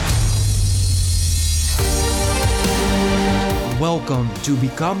Welcome to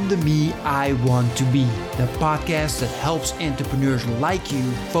Become the Me I Want to Be, the podcast that helps entrepreneurs like you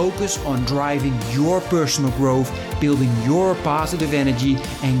focus on driving your personal growth, building your positive energy,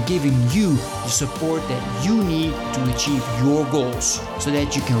 and giving you the support that you need to achieve your goals so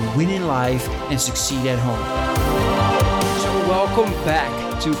that you can win in life and succeed at home. So welcome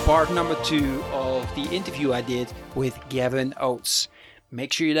back to part number 2 of the interview I did with Gavin Oates.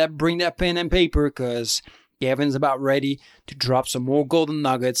 Make sure you bring that pen and paper because Gavin's about ready to drop some more golden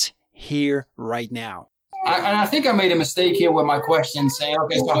nuggets here right now. I think I made a mistake here with my question saying,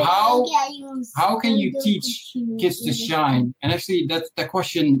 okay, so how can you teach kids to shine? And actually that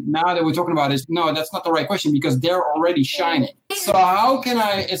question now that we're talking about is, no, that's not the right question because they're already shining. So how can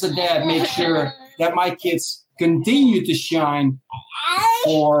I, as a dad, make sure that my kids continue to shine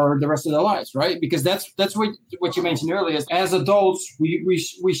for the rest of their lives, right? Because that's what you mentioned earlier. As adults,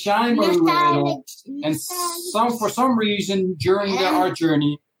 we shine when we were little, and for some reason during our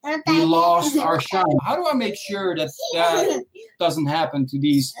journey, we lost our shine. How do I make sure that doesn't happen to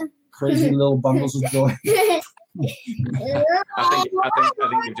these crazy little bundles of joy? I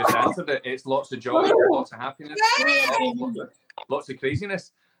think you've just answered it. It's lots of joy, lots of happiness, lots of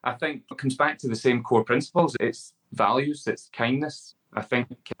craziness. I think it comes back to the same core principles. It's values, it's kindness. I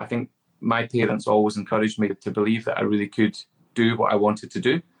think my parents always encouraged me to believe that I really could do what I wanted to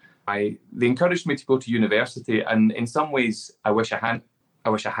do. They encouraged me to go to university, and in some ways, I wish I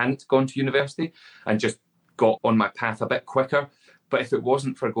hadn't gone to university and just got on my path a bit quicker. But if it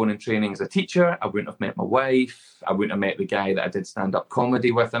wasn't for going and training as a teacher, I wouldn't have met my wife. I wouldn't have met the guy that I did stand-up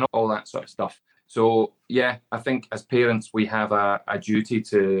comedy with and all that sort of stuff. So, yeah, I think as parents, we have a duty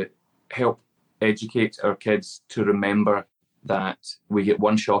to help educate our kids to remember that we get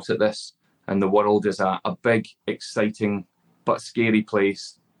one shot at this and the world is a big, exciting, but scary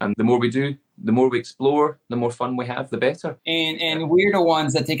place. And the more we do, the more we explore, the more fun we have, the better. And we're the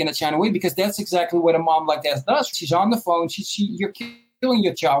ones that taking a shine away because that's exactly what a mom like that does. She's on the phone. You're killing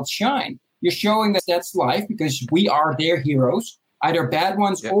your child's shine. You're showing that that's life because we are their heroes, either bad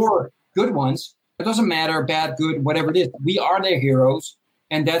ones or good ones. It doesn't matter, bad, good, whatever it is. We are their heroes,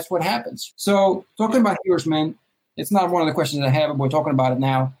 and that's what happens. So talking about heroes, man, it's not one of the questions I have, but we're talking about it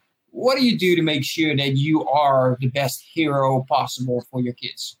now. What do you do to make sure that you are the best hero possible for your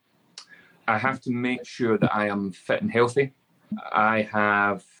kids? I have to make sure that I am fit and healthy. I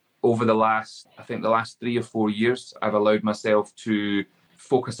have, over the last 3 or 4 years, I've allowed myself to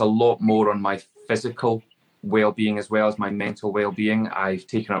focus a lot more on my physical well-being as well as my mental well-being. I've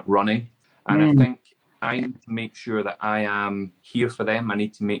taken up running. And I think I need to make sure that I am here for them. I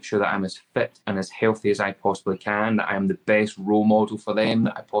need to make sure that I'm as fit and as healthy as I possibly can, that I am the best role model for them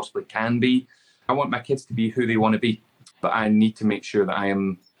that I possibly can be. I want my kids to be who they want to be, but I need to make sure that I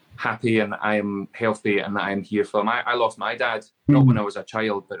am happy and I am healthy and that I am here for them. I lost my dad, not when I was a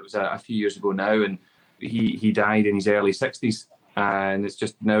child, but it was a few years ago now, and he died in his early 60s. And it's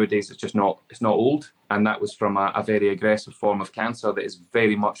just nowadays it's not old, and that was from a very aggressive form of cancer that is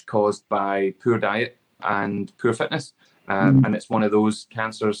very much caused by poor diet and poor fitness, and it's one of those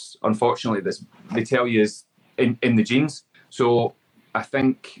cancers, unfortunately, that they tell you is in the genes. So I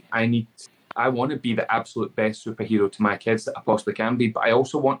think I want to be the absolute best superhero to my kids that I possibly can be, but I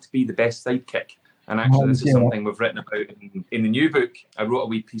also want to be the best sidekick. And actually, this is something we've written about in the new book. I wrote a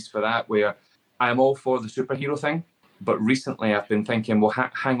wee piece for that where I am all for the superhero thing. But recently I've been thinking, well,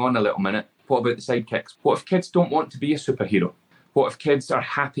 hang on a little minute. What about the sidekicks? What if kids don't want to be a superhero? What if kids are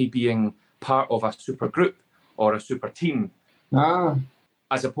happy being part of a super group or a super team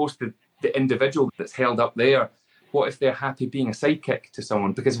as opposed to the individual that's held up there? What if they're happy being a sidekick to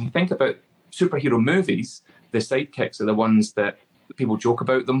someone? Because if you think about superhero movies, the sidekicks are the ones that people joke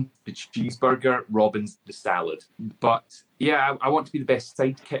about them. The cheeseburger, Robin's the salad. But yeah, I want to be the best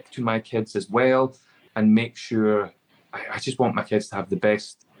sidekick to my kids as well and make sure... I just want my kids to have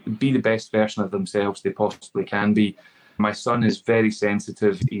be the best version of themselves they possibly can be. My son is very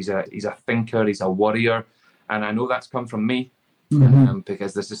sensitive. He's a thinker. He's a worrier. And I know that's come from me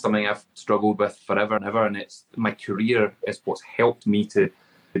because this is something I've struggled with forever and ever. And it's my career is what's helped me to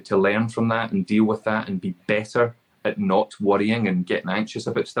learn from that and deal with that and be better at not worrying and getting anxious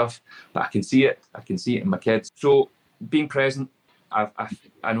about stuff. But I can see it. I can see it in my kids. So being present,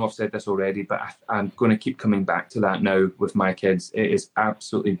 I know I've said this already, but I'm going to keep coming back to that now with my kids. It is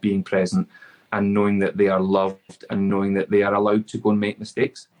absolutely being present and knowing that they are loved and knowing that they are allowed to go and make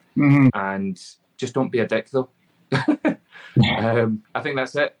mistakes. And just don't be a dick, though. I think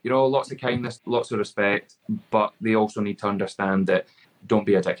that's it. Lots of kindness, lots of respect, but they also need to understand that don't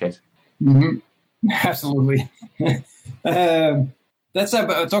be a dickhead. Absolutely. That's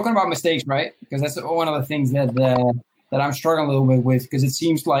talking about mistakes, right? Because that's one of the things that that I'm struggling a little bit with, because it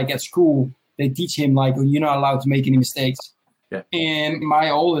seems like at school they teach him like, you're not allowed to make any mistakes. Yeah. And my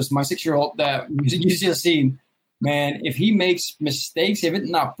oldest, my 6-year-old, that you just seen, man, if he makes mistakes, if it's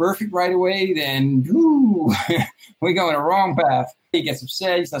not perfect right away, then we're going the wrong path. He gets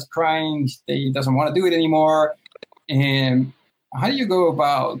upset, he starts crying, he doesn't want to do it anymore. And how do you go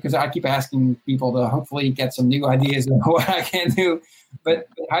about, because I keep asking people to hopefully get some new ideas of what I can do, but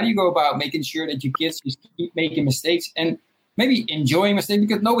how do you go about making sure that your kids just keep making mistakes and maybe enjoying mistakes?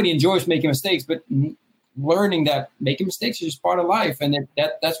 Because nobody enjoys making mistakes, but learning that making mistakes is just part of life, and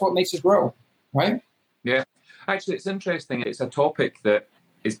that's what makes us grow, right? Yeah. Actually, it's interesting. It's a topic that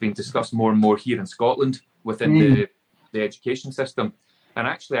is being discussed more and more here in Scotland within the education system. And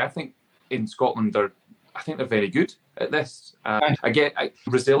actually, I think in Scotland, they're very good at this.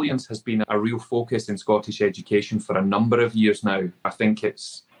 Resilience has been a real focus in Scottish education for a number of years now. I think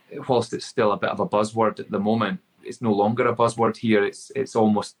whilst it's still a bit of a buzzword at the moment, it's no longer a buzzword here. It's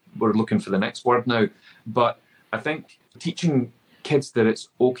almost, we're looking for the next word now. But I think teaching kids that it's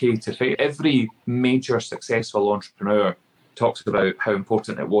okay to fail. Every major successful entrepreneur talks about how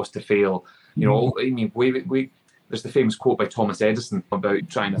important it was to fail. You know, I mean, there's the famous quote by Thomas Edison about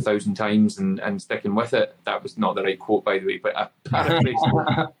trying 1,000 times and sticking with it. That was not the right quote, by the way, but I paraphrased.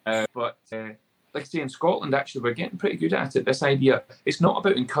 But like I say, in Scotland, actually, we're getting pretty good at it. This idea, it's not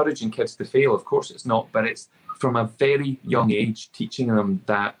about encouraging kids to fail. Of course it's not, but it's from a very young age, teaching them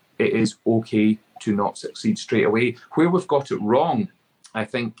that it is okay to not succeed straight away. Where we've got it wrong, I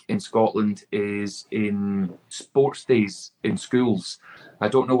think, in Scotland is in sports days in schools. I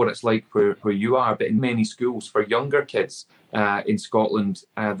don't know what it's like where you are, but in many schools for younger kids in Scotland,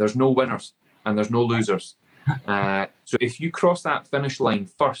 there's no winners and there's no losers. So if you cross that finish line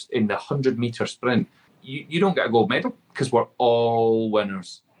first in the 100-metre sprint, you don't get a gold medal because we're all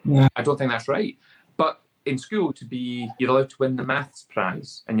winners. Yeah. I don't think that's right. But in school, you're allowed to win the maths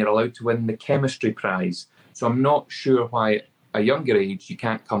prize and you're allowed to win the chemistry prize. So I'm not sure why at a younger age you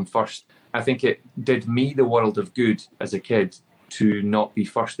can't come first. I think it did me the world of good as a kid to not be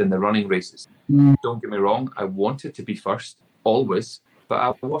first in the running races. Don't get me wrong, I wanted to be first, always, but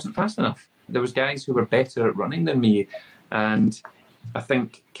I wasn't fast enough. There was guys who were better at running than me, and I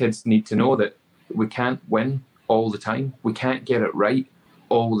think kids need to know that we can't win all the time. We can't get it right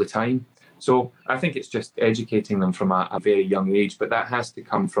all the time. So I think it's just educating them from a very young age, but that has to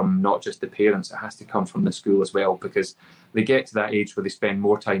come from not just the parents, it has to come from the school as well, because they get to that age where they spend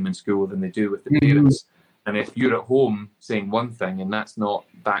more time in school than they do with the parents. And if you're at home saying one thing and that's not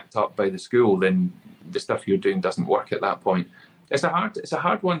backed up by the school, then the stuff you're doing doesn't work at that point. It's a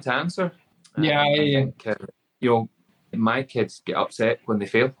hard one to answer. I think, my kids get upset when they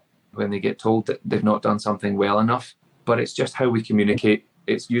fail, when they get told that they've not done something well enough. But it's just how we communicate.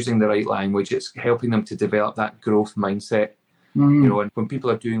 It's using the right language. It's helping them to develop that growth mindset. And when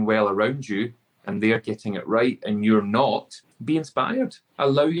people are doing well around you and they're getting it right and you're not, be inspired.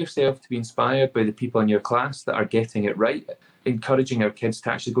 Allow yourself to be inspired by the people in your class that are getting it right. Encouraging our kids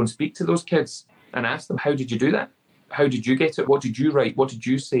to actually go and speak to those kids and ask them, how did you do that? How did you get it? What did you write? What did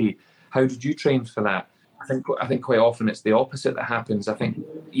you say? How did you train for that? I think quite often it's the opposite that happens. I think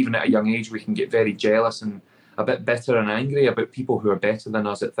even at a young age we can get very jealous and a bit bitter and angry about people who are better than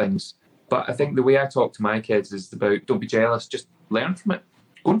us at things. But I think the way I talk to my kids is about, don't be jealous, just learn from it.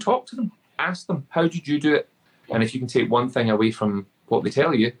 Go and talk to them. Ask them, how did you do it? And if you can take one thing away from what they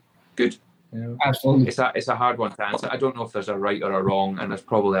tell you, good. Yeah, absolutely. It's a hard one to answer. I don't know if there's a right or a wrong, and there's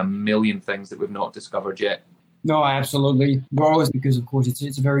probably a million things that we've not discovered yet. No, absolutely. We're always, because of course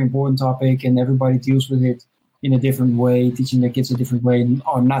it's a very important topic and everybody deals with it in a different way, teaching their kids a different way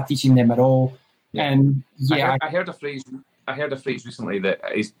or not teaching them at all. Yeah. And I heard a phrase recently that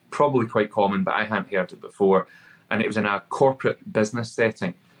is probably quite common, but I hadn't heard it before. And it was in a corporate business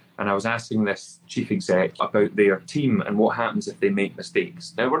setting. And I was asking this chief exec about their team and what happens if they make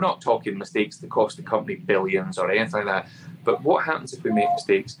mistakes. Now, we're not talking mistakes that cost the company billions or anything like that, but what happens if we make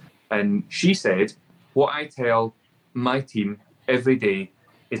mistakes? And she said, what I tell my team every day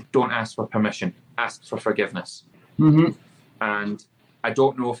is don't ask for permission, ask for forgiveness. Mm-hmm. And I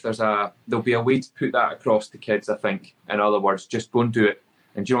don't know if there'll be a way to put that across to kids, I think. In other words, just go and do it.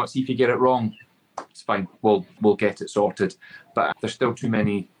 And do you know what, see if you get it wrong, it's fine, we'll get it sorted. But there's still too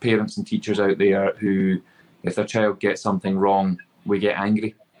many parents and teachers out there who, if their child gets something wrong, we get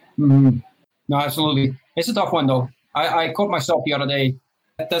angry. Mm-hmm. No, absolutely. It's a tough one, though. I caught myself the other day.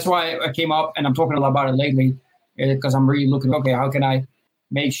 That's why I came up, and I'm talking a lot about it lately, because I'm really looking, okay, how can I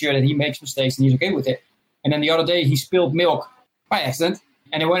make sure that he makes mistakes and he's okay with it? And then the other day, he spilled milk by accident,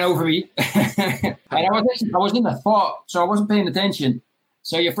 and it went over me. And I was in a thought, so I wasn't paying attention.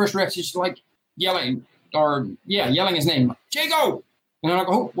 So your first reaction is like yelling, yelling his name, Jago. And I'm like,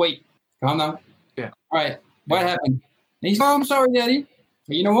 oh, wait, calm down. Yeah. All right, what happened? And he's like, oh, I'm sorry, Daddy.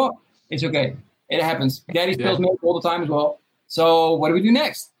 But you know what? It's okay. It happens. Daddy spills milk all the time as well. So what do we do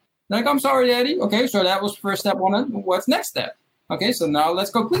next? Like, I'm sorry, Daddy. Okay, so that was first step one. What's next step? Okay, so now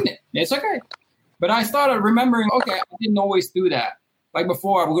let's go clean it. It's okay. But I started remembering, okay, I didn't always do that. Like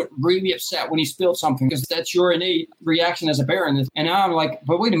before, I would get really upset when he spilled something because that's your innate reaction as a parent. And now I'm like,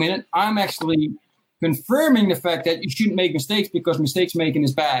 but wait a minute. I'm actually confirming the fact that you shouldn't make mistakes because mistakes making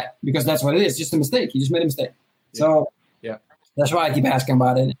is bad. Because that's what it is, just a mistake. You just made a mistake. Yeah. So that's why I keep asking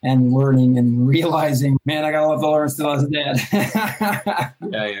about it and learning and realizing, man, I got a lot to learn still as a dad.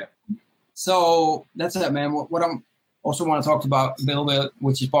 Yeah. So that's it, man. What I'm also want to talk about a little bit,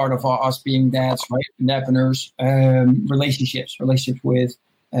 which is part of us being dads, right? Dadpreneurs, relationships with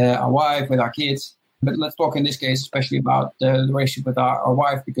our wife, with our kids. But let's talk in this case, especially about the relationship with our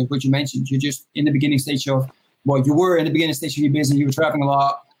wife, because what you mentioned, you're just in the beginning stage of, well, you were in the beginning stage of your business, you were traveling a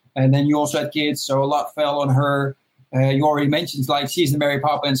lot, and then you also had kids, so a lot fell on her. You already mentioned, like, she's the Mary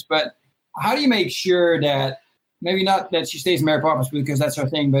Poppins, but how do you make sure that, maybe not that she stays Mary Poppins because that's her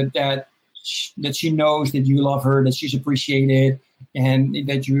thing, but that she knows that you love her, that she's appreciated, and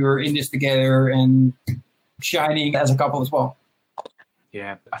that you're in this together and shining as a couple as well?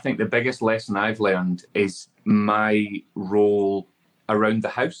 Yeah, I think the biggest lesson I've learned is my role around the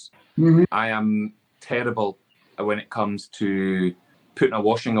house. Mm-hmm. I am terrible when it comes to putting a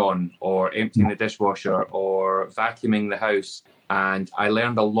washing on or emptying the dishwasher or vacuuming the house. And I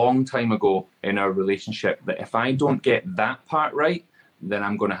learned a long time ago in our relationship that if I don't get that part right, then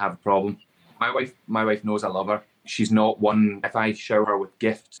I'm going to have a problem. My wife knows I love her. She's not one, if I shower her with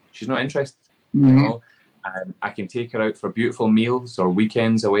gifts, she's not interested. Mm-hmm. You know? I can take her out for beautiful meals or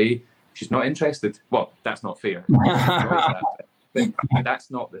weekends away. She's not interested. Well, that's not fair. But that's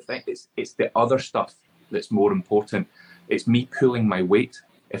not the thing. It's the other stuff that's more important. It's me pulling my weight.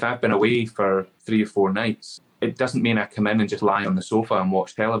 If I've been away for 3 or 4 nights, it doesn't mean I come in and just lie on the sofa and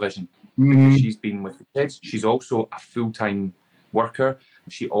watch television. Mm-hmm. Because she's been with the kids. She's also a full-time worker.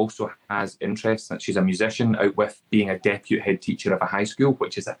 She also has interests. That she's a musician, out with being a deputy head teacher of a high school,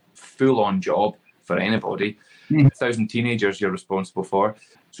 which is a full-on job for anybody. 1,000 teenagers you're responsible for.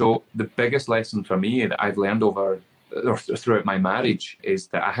 So the biggest lesson for me that I've learned throughout my marriage is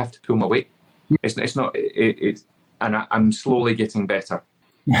that I have to pull my weight. I'm slowly getting better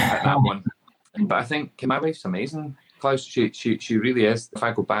at that one. But I think my wife's amazing, Klaus. She really is. If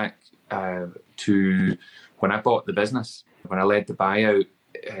I go back to when I bought the business, when I led the buyout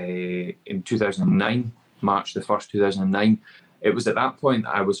in 2009, March the 1st, 2009, it was at that point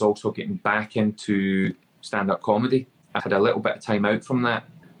that I was also getting back into stand-up comedy. I had a little bit of time out from that,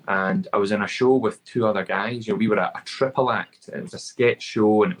 and I was in a show with 2 other guys. We were a triple act. It was a sketch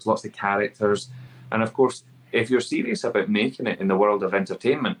show, and it was lots of characters. And of course, if you're serious about making it in the world of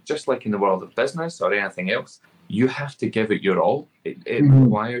entertainment, just like in the world of business or anything else, you have to give it your all. It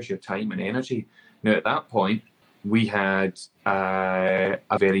requires your time and energy. Now, at that point, we had a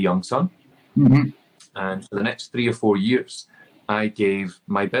very young son. Mm-hmm. And for the next 3 or 4 years, I gave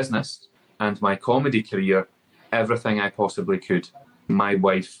my business and my comedy career everything I possibly could. My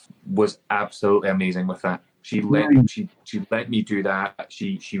wife was absolutely amazing with that. She let me do that.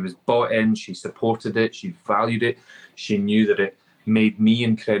 She was bought in. She supported it. She valued it. She knew that it made me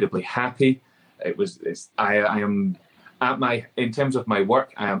incredibly happy. I am at my, in terms of my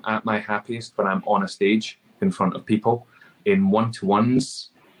work, I am at my happiest when I'm on a stage in front of people. In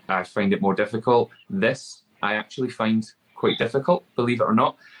one-to-ones, I find it more difficult. This I actually find quite difficult, believe it or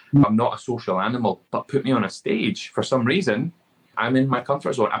not. I'm not a social animal, but put me on a stage for some reason, I'm in my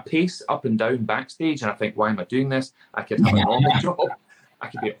comfort zone. I pace up and down backstage and I think, why am I doing this? I could have a normal job. I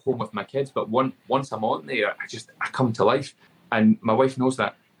could be at home with my kids, but once I'm on there, I come to life. And my wife knows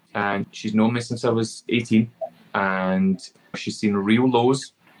that. And she's known me since I was 18. And she's seen real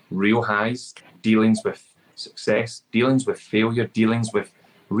lows, real highs, dealings with success, dealings with failure, dealings with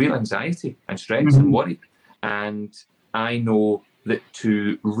real anxiety and stress and worry. And I know that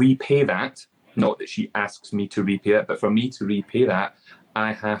to repay that, not that she asks me to repay it, but for me to repay that,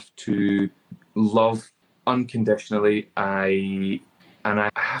 I have to love unconditionally. I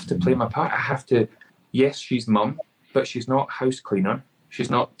have to play my part. I have to, yes, she's mum, but she's not house cleaner. She's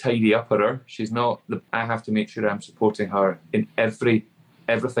not tidy upper. She's not, I have to make sure I'm supporting her in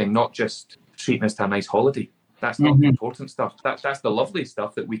everything, not just treating us to a nice holiday. That's not the important stuff. That's the lovely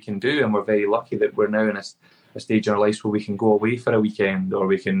stuff that we can do. And we're very lucky that we're now in a stage in our lives where we can go away for a weekend, or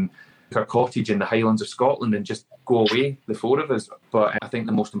we can book our cottage in the Highlands of Scotland and just go away, the 4 of us. But I think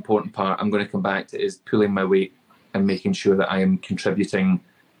the most important part I'm going to come back to is pulling my weight and making sure that I am contributing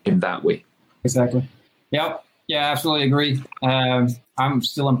in that way. Exactly. Yep. Yeah, absolutely agree. I'm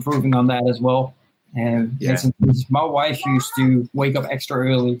still improving on that as well. And my wife used to wake up extra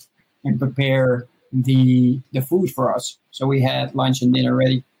early and prepare the food for us. So we had lunch and dinner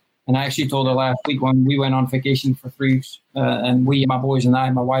ready. And I actually told her last week when we went on vacation for 3 weeks, and my boys and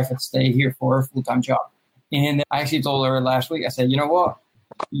my wife had to stay here for her full-time job. And I actually told her last week, I said, you know what?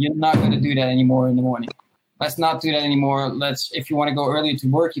 You're not going to do that anymore in the morning. Let's not do that anymore. If you want to go early to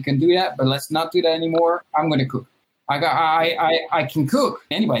work, you can do that, but let's not do that anymore. I'm going to cook. I can cook.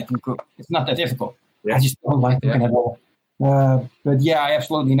 Anybody can cook. It's not that difficult. Yeah. I just don't like cooking at all. But yeah, I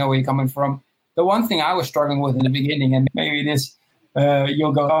absolutely know where you're coming from. The one thing I was struggling with in the beginning, and maybe this,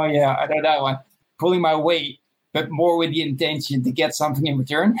 you'll go, oh yeah, I know that one. Pulling my weight, but more with the intention to get something in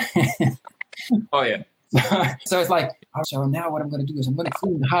return. Oh yeah. So it's like, so now what I'm going to do is I'm going to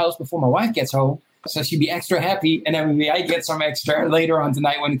clean the house before my wife gets home. So she'd be extra happy, and then maybe I get some extra later on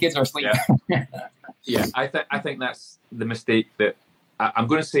tonight when the kids are asleep. Yeah, I think that's the mistake that I'm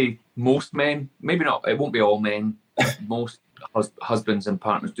going to say most men, maybe not, it won't be all men, most husbands and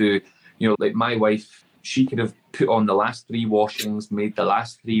partners do. You know, like my wife, she could have put on the last 3 washings, made the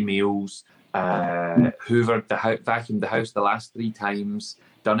last 3 meals, hoovered the house, vacuumed the house the last 3 times,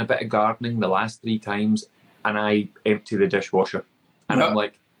 done a bit of gardening the last 3 times, and I empty the dishwasher. And I'm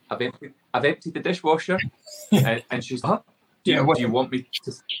like, I've emptied the dishwasher, and she's like, do you want me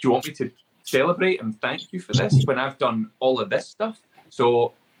to celebrate and thank you for this when I've done all of this stuff?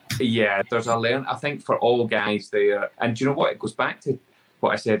 So yeah, there's a learn. I think for all guys there, and do you know what? It goes back to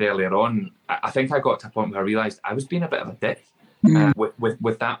what I said earlier on. I think I got to a point where I realised I was being a bit of a dick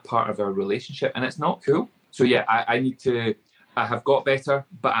with that part of our relationship, and it's not cool. So yeah, I have got better,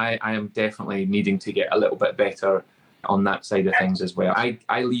 but I am definitely needing to get a little bit better on that side of things as well.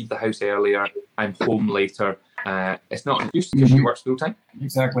 I leave the house earlier, I'm home later. It's not an excuse because she works full time.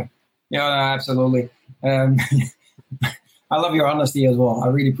 Exactly. Yeah, absolutely. I love your honesty as well. I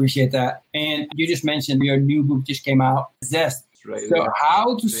really appreciate that. And you just mentioned your new book just came out, Zest. Right, so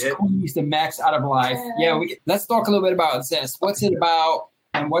how to squeeze the max out of life. Yeah, let's talk a little bit about Zest. What's it about,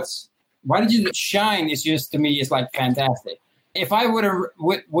 and why did you Shine? Is just, to me, it's like fantastic. If I would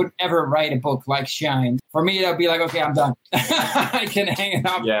ever write a book like Shine, for me, that'd be like, okay, I'm done. I can hang it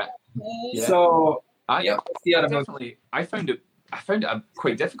up. Yeah. So I found it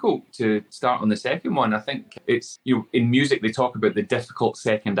quite difficult to start on the second one. I think it's, in music, they talk about the difficult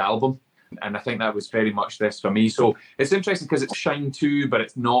second album. And I think that was very much this for me. So it's interesting because it's Shine 2, but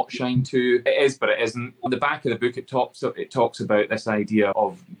it's not Shine 2. It is, but it isn't. On the back of the book, it talks about this idea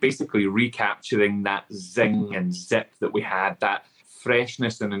of basically recapturing that zing and zip that we had, that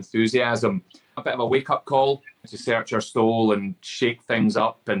freshness and enthusiasm. A bit of a wake-up call to search our soul and shake things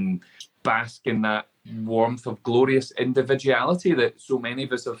up and bask in that warmth of glorious individuality that so many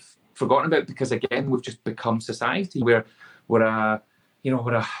of us have forgotten about, because, again, we've just become society. We're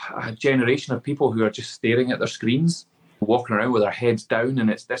a generation of people who are just staring at their screens, walking around with our heads down, and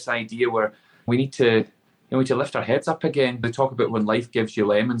it's this idea where we need to lift our heads up again. They talk about when life gives you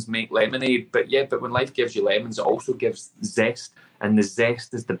lemons, make lemonade, but when life gives you lemons, it also gives zest, and the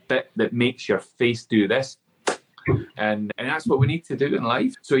zest is the bit that makes your face do this, and that's what we need to do in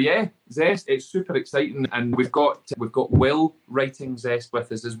life. So yeah, Zest, it's super exciting, and we've got Will writing Zest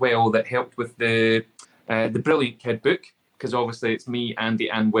with us as well, that helped with the Brilliant Kid book. Because obviously it's me, Andy,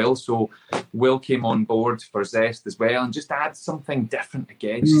 and Will. So Will came on board for Zest as well, and just adds something different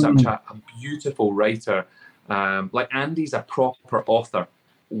again. Such a beautiful writer. Like Andy's a proper author.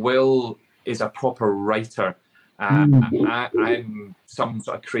 Will is a proper writer. I'm some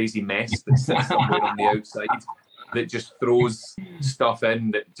sort of crazy mess that sits somewhere on the outside that just throws stuff in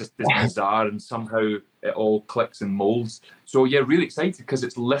that just is bizarre, and somehow it all clicks and molds. So yeah, really excited because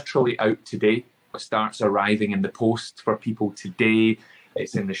it's literally out today. It starts arriving in the post for people today.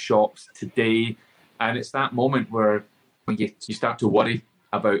 It's in the shops today. And it's that moment where you start to worry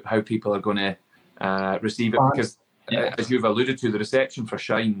about how people are going to receive it. Because, as you've alluded to, the reception for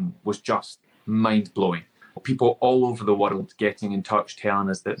Shine was just mind-blowing. People all over the world getting in touch, telling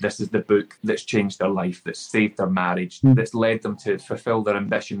us that this is the book that's changed their life, that's saved their marriage, that's led them to fulfill their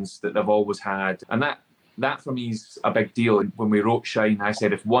ambitions that they've always had. And that for me is a big deal. When we wrote Shine, I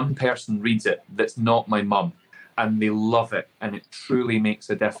said, if one person reads it that's not my mum and they love it and it truly makes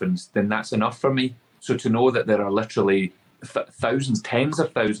a difference, then that's enough for me. So to know that there are literally thousands, tens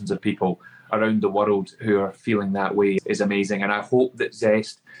of thousands of people around the world who are feeling that way is amazing. And I hope that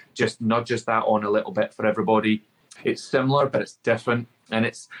Zest just nudges that on a little bit for everybody. It's similar, but it's different.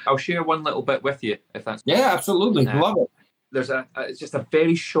 And I'll share one little bit with you, if that's... Yeah, absolutely. Love it. There's it's just a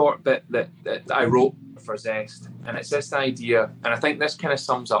very short bit that I wrote for Zest, and it's this idea, and I think this kind of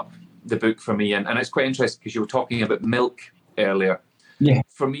sums up the book for me. And it's quite interesting because you were talking about milk earlier. Yeah.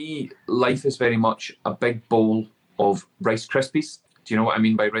 For me, life is very much a big bowl of Rice Krispies. Do you know what I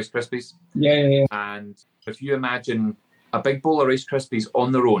mean by Rice Krispies? Yeah. And if you imagine a big bowl of Rice Krispies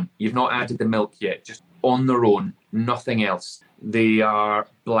on their own, you've not added the milk yet, just on their own, nothing else. They are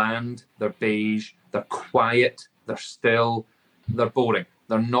bland, they're beige, they're quiet, they're still, they're boring.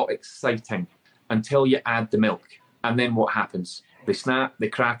 They're not exciting until you add the milk. And then what happens? They snap, they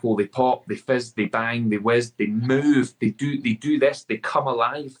crackle, they pop, they fizz, they bang, they whiz, they move, they do this, they come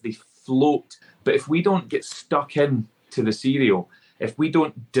alive, they float. But if we don't get stuck in to the cereal, if we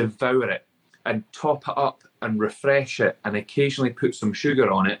don't devour it and top it up and refresh it and occasionally put some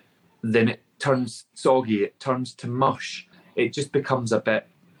sugar on it, then it turns soggy, it turns to mush. It just becomes a bit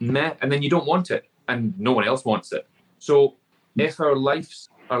meh, and then you don't want it, and no one else wants it. So if our lives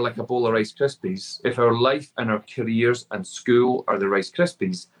are like a bowl of Rice Krispies, if our life and our careers and school are the Rice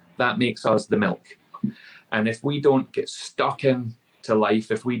Krispies, that makes us the milk. And if we don't get stuck into life,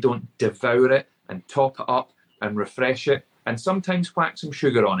 if we don't devour it and top it up and refresh it, and sometimes whack some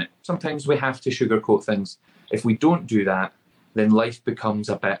sugar on it, sometimes we have to sugarcoat things. If we don't do that, then life becomes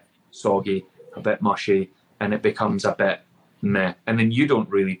a bit soggy, a bit mushy, and it becomes a bit meh. And then you don't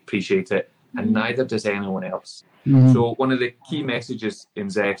really appreciate it, and neither does anyone else. Mm-hmm. So one of the key messages in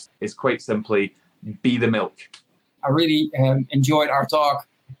Zest is quite simply, be the milk. I really enjoyed our talk.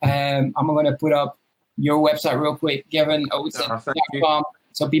 I'm going to put up your website real quick, GavinOates.com,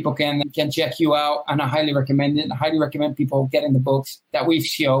 so people can check you out. And I highly recommend it. I highly recommend people getting the books that we've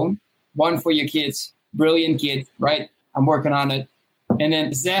shown. One for your kids, brilliant kids, right? I'm working on it. And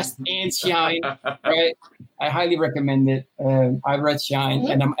then Zest and Shine, right? I highly recommend it. I read Shine,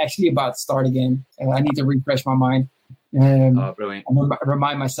 and I'm actually about to start again. I need to refresh my mind. Brilliant. And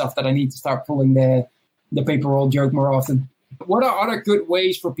remind myself that I need to start pulling the paper roll joke more often. What are other good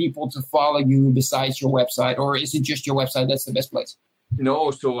ways for people to follow you besides your website? Or is it just your website that's the best place?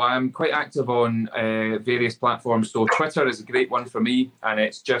 No, so I'm quite active on various platforms. So Twitter is a great one for me, and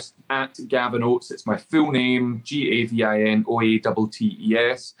it's just at Gavin Oates. It's my full name, GAVINOATTES.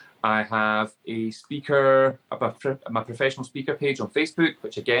 I have a speaker, my professional speaker page on Facebook,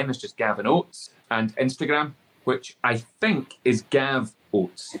 which again is just Gavin Oates, and Instagram, which I think is Gav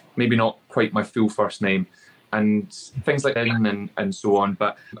Oates. Maybe not quite my full first name. And things like that and so on.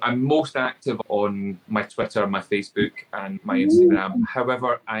 But I'm most active on my Twitter, my Facebook, and my Instagram.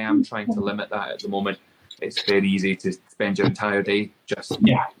 However, I am trying to limit that at the moment. It's very easy to spend your entire day just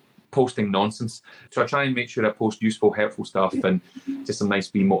posting nonsense. So I try and make sure I post useful, helpful stuff and just some nice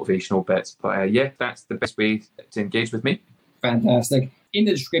wee motivational bits. But that's the best way to engage with me. Fantastic. In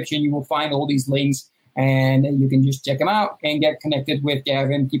the description, you will find all these links, and you can just check them out and get connected with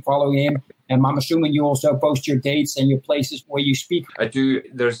Gavin. Keep following him. And I'm assuming you also post your dates and your places where you speak. I do.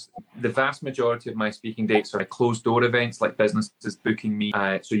 There's the vast majority of my speaking dates are closed door events, like businesses booking me.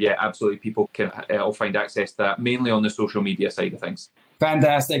 So yeah, absolutely, people can all find access to that, mainly on the social media side of things.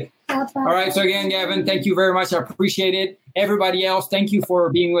 Fantastic. All right. So again, Gavin, thank you very much. I appreciate it. Everybody else, thank you for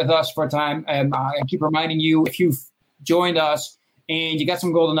being with us for a time. I keep reminding you, if you've joined us and you got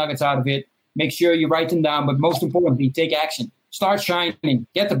some golden nuggets out of it, make sure you write them down. But most importantly, take action. Start shining.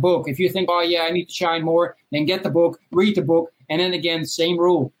 Get the book. If you think, oh, yeah, I need to shine more, then get the book, read the book. And then again, same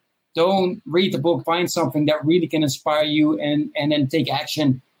rule. Don't read the book. Find something that really can inspire you and then take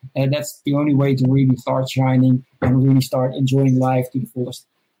action. And that's the only way to really start shining and really start enjoying life to the fullest.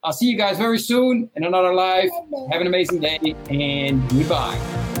 I'll see you guys very soon in another live. Have an amazing day and goodbye.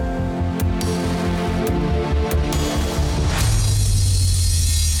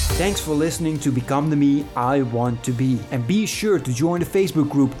 Thanks for listening to Become the Me I Want to Be. And be sure to join the Facebook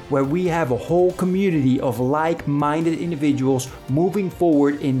group where we have a whole community of like-minded individuals moving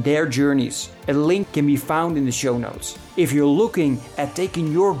forward in their journeys. A link can be found in the show notes. If you're looking at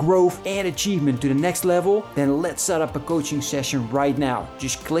taking your growth and achievement to the next level, then let's set up a coaching session right now.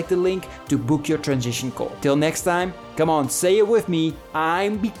 Just click the link to book your transition call. Till next time, come on, say it with me.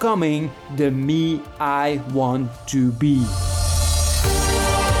 I'm becoming the me I want to be.